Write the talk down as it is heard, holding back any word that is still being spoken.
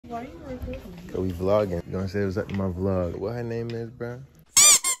Why are you recording? So we vlogging. You gonna say it was up to my vlog. What her name is, bro?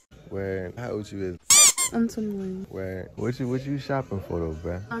 Where? How old you is? I'm 21. Where? What you shopping for though,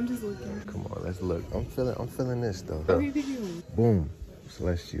 bro? I'm just looking. Come on, let's look. I'm feeling this though. What are you thinking? Boom.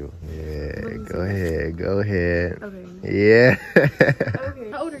 Celestial. Yeah. Go ahead. Go ahead. Okay. Yeah.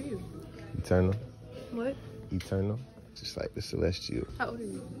 Okay. How old are you? Eternal. What? Eternal. Just like the celestial. How old are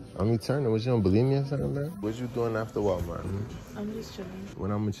you? I'm eternal. What, you don't believe me or something, man? What you doing after Walmart? I'm just chilling. When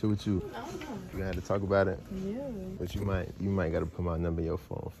I'm gonna chill with you? I don't know. You gonna have to talk about it? Yeah. But you might gotta put my number in your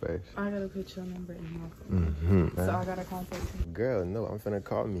phone first. I gotta put your number in my phone. So I gotta contact you. Girl, no, I'm finna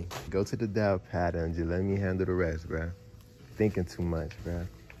call me. Go to the dial pad and just let me handle the rest, bruh. Thinking too much, bruh.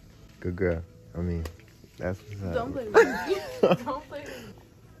 Good girl. I mean, that's what's up. Don't play with me. Don't play with me.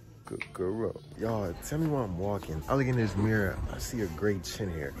 Good girl. Y'all, tell me why I'm walking. I look in this mirror, I see a great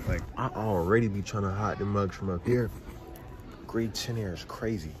chin hair. Like, I already be trying to hide the mugs from up here. Great chin hair is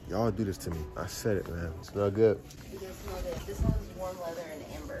crazy. Y'all do this to me. I said it, man. Smell good? You can smell this. This one is warm leather and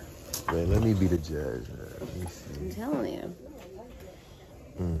amber. Man, let me be the judge, man. Let me see. I'm telling you.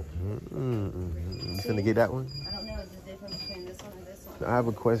 You finna get that one? I don't know. Is the difference between this one and this one? I have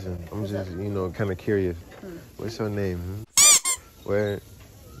a question. I'm just, kind of curious. What's your name? Where?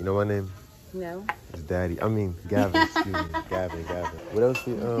 You know my name? No. It's Daddy. I mean, Gavin. Excuse me. Gavin. What else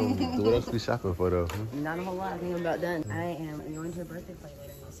we shopping for though? Not a whole lot. I think I'm about done. I am going to a birthday party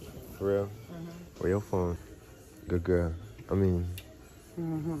later this evening. For real? Where your phone? Good girl. I mean,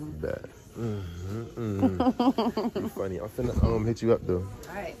 bad. You funny. I'm finna hit you up though.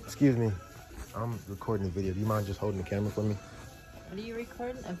 All right. Excuse me. I'm recording the video. Do you mind just holding the camera for me? What are you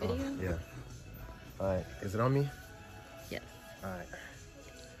recording? A video? Yeah. All right. Is it on me? Yes. All right.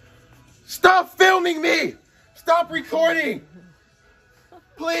 Stop filming me! Stop recording!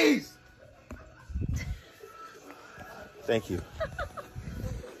 Please! Thank you. Oh,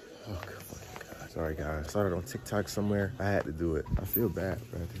 God. Sorry, guys. I saw it on TikTok somewhere. I had to do it. I feel bad,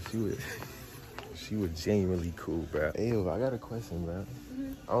 bro. She was genuinely cool, bro. Hey, I got a question, bro.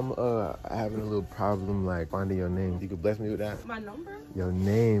 I'm having a little problem, like, finding your name. You could bless me with that? My number? Your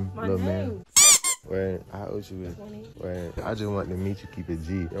name, My little name. man. Where? How old you is? 20. Where? I just want to meet you, keep it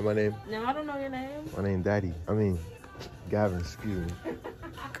G. You know my name? No, I don't know your name. My name Daddy. I mean, Gavin, excuse me.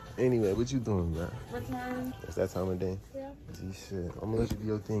 Anyway, what you doing, bro? What time? It's that time of day? Yeah. G shit. I'm gonna let you do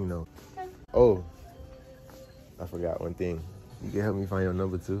your thing, though. Okay. Oh, I forgot one thing. You can help me find your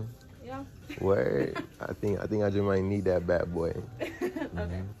number, too? Yeah. Word. I think I just might need that bad boy.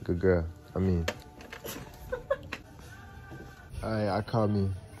 Okay. Good girl. I mean. Alright, I call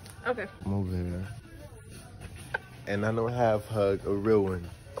me. Okay. I'm over here. And I don't have hug, a real one.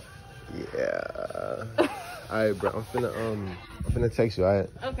 Yeah. Alright, bro. I'm finna text you, alright?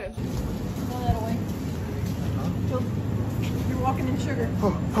 Okay. Throw that away. You're walking in sugar.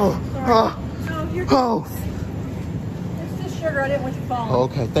 No, you're It's just sugar. I didn't want you falling. Oh,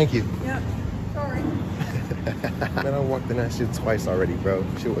 okay, thank you. Yep. Sorry. Man, I walked in that shit twice already, bro.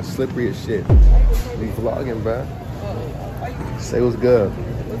 Shit was slippery as shit. We vlogging, bro. Say what's good.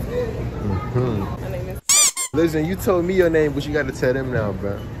 What's good? My name is. Listen, you told me your name, but you got to tell them now,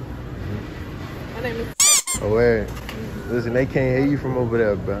 bro. My name is. Oh, where? Listen, they can't hear you from over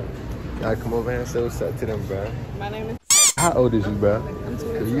there, bro. Y'all come over here and say what's up to them, bro. My name is. How old is you, bro? I'm 'Cause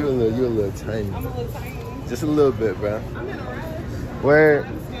 22. you a little tiny. I'm a little tiny. Just a little bit, bro. I'm in a rush. Where?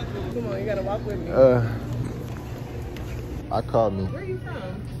 Come on, you gotta walk with me. I called me. Where are you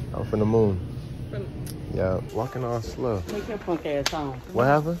from? I'm from the moon. From. Yeah, walking all slow. Take your punk ass home. What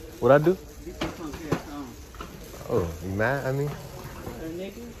happened? What'd I do? Take your punk ass home. Oh, you mad at me?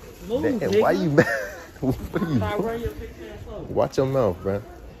 Nigga. Move, Damn, nigga. why you mad? What are you Try doing? wear your big ass clothes. Watch your mouth, bro.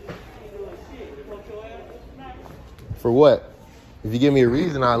 For what? If you give me a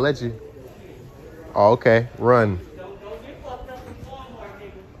reason, I'll let you. Oh, okay. Run.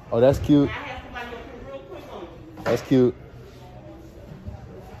 Oh, that's cute. That's cute.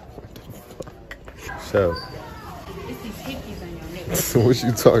 What the fuck? So. It's these hickeys on your neck. So what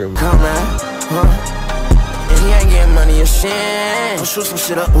you talking about? Come on, and he ain't getting money or shit. I'll shoot some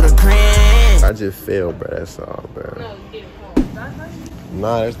shit up with a grin. I just failed, bro. That's all, bro. No, you didn't.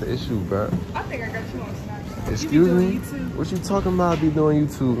 Nah, that's the issue, bro. I think I got you on Snapchat. Excuse You be me? doing YouTube. What you talking about? I be doing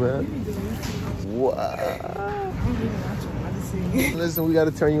YouTube, man. You be doing YouTube. What? I don't even watch them. I just see. Listen, we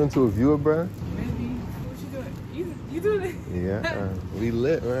gotta turn you into a viewer, bro. Maybe. What you doing? You doing it? Yeah, we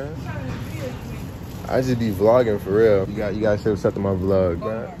lit, man. I just be vlogging for real. You guys say what's up to my vlog,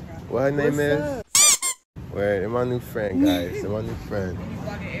 bro. What her name is? Where? And my new friend, guys. And my new friend. You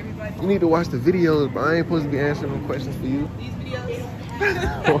vlogging everybody? You need to watch the videos, but I ain't supposed to be answering them questions for you. These videos?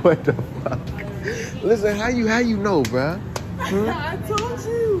 What the fuck? Listen, how you know, bruh? I told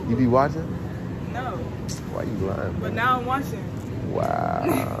you. You be watching? No. Why you lying? But now I'm watching. Wow.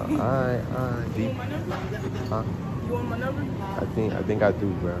 Alright. You want my number? Huh? You want my number? I think I do,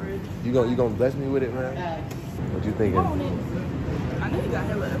 bro. You gonna bless me with it, man? What you thinking? I know you got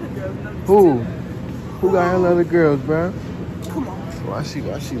hella other girls. Who? Who got hella other girls, bro? Come on. Why she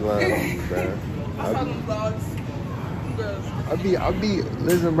lying, bro? I'm talking vlogs. Girls. I be,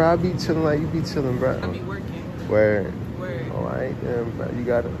 listen, bro, I be chilling like you be chilling, bro. I be working. Where? Word. All right, then, bro. You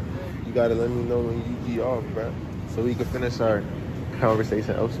gotta let me know when you be off, bro, so we can finish our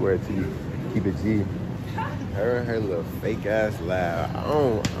conversation elsewhere till you keep it G. Her little fake ass laugh. I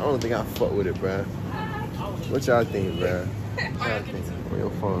don't think I fuck with it, bro. What y'all think, bro? What y'all think? On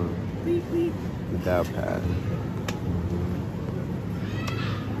your phone. The dial pad.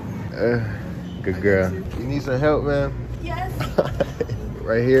 Good girl. You need some help, man? Yes.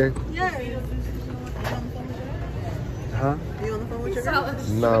 Right here? Yes. Huh? You on the phone with your girl?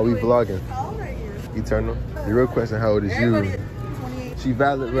 Nah, we vlogging. How old are you? Eternal. The real question, how old is you? 28. She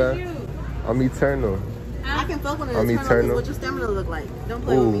valid, bro. I'm eternal. I can fuck with an I'm eternal. What your stamina look like? Don't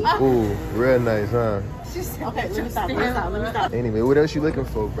play with me. Ooh, real nice, huh? Okay, let me stop. Anyway, what else you looking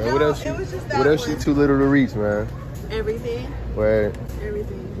for, bro? No, what else it was just that what else you one. too little to reach, man? Everything. Where?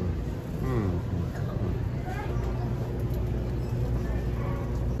 Everything.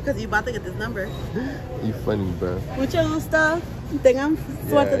 Because you about to get this number. You funny, bro. Mucho gusto. Tengan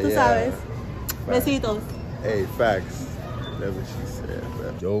suerte, tú sabes. Facts. Besitos. Hey, facts. Whatever she said,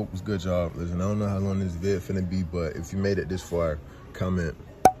 bro. Yo, what's good, y'all? Listen, I don't know how long this vid finna be, but if you made it this far, comment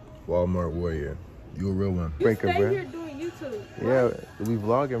Walmart Warrior. You a real one. You Breaker, stay bro. here doing YouTube. Yeah, we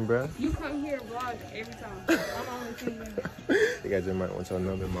vlogging, bro. You come here and vlog every time. I'm only seeing you. I think I just might want your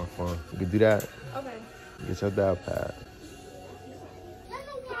number in my phone. You can do that. Okay. Get your dial pad.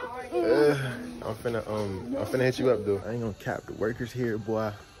 I'm finna hit you up though. I ain't gonna cap the workers here,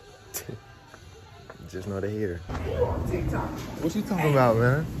 boy. Just know they here. TikTok. What you talking about,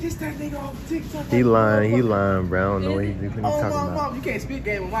 man? Just that nigga off TikTok. He lying, bro. I don't know what he talking Oh, about. mom, you can't speak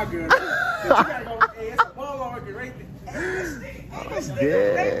game with my girl. You gotta go, hey, it's a ball working right there.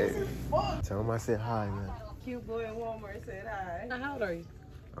 Yeah. Tell him I said hi, man. Cute boy in Walmart said hi. How old are you?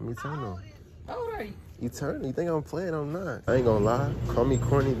 I'm eternal. How old are you? Eternal? You think I'm playing? I'm not. I ain't gonna lie. Call me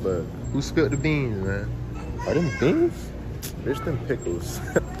corny, but who spilled the beans, man? Are them beans? Bitch, them pickles.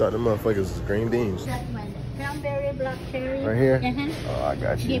 Thought them motherfuckers was green beans. Cranberry, black cherry. Right here? Uh-huh. Oh, I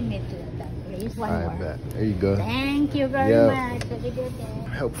got you. Give me that, please. One I more. bet. There you go. Thank you very Yeah. much. Have a good day.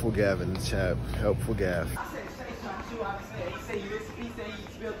 Helpful Gav in the chat. Helpful Gav.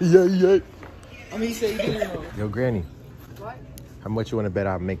 Yeah. I mean, he said he didn't know. Yo, Granny. What? How much you want to bet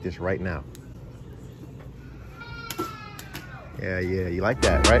I'll make this right now? Yeah. You like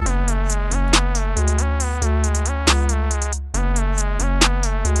that, right?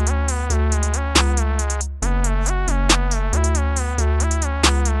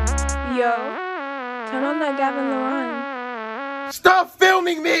 Yo, turn on that Gavin Leron. Stop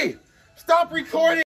filming me! Stop recording!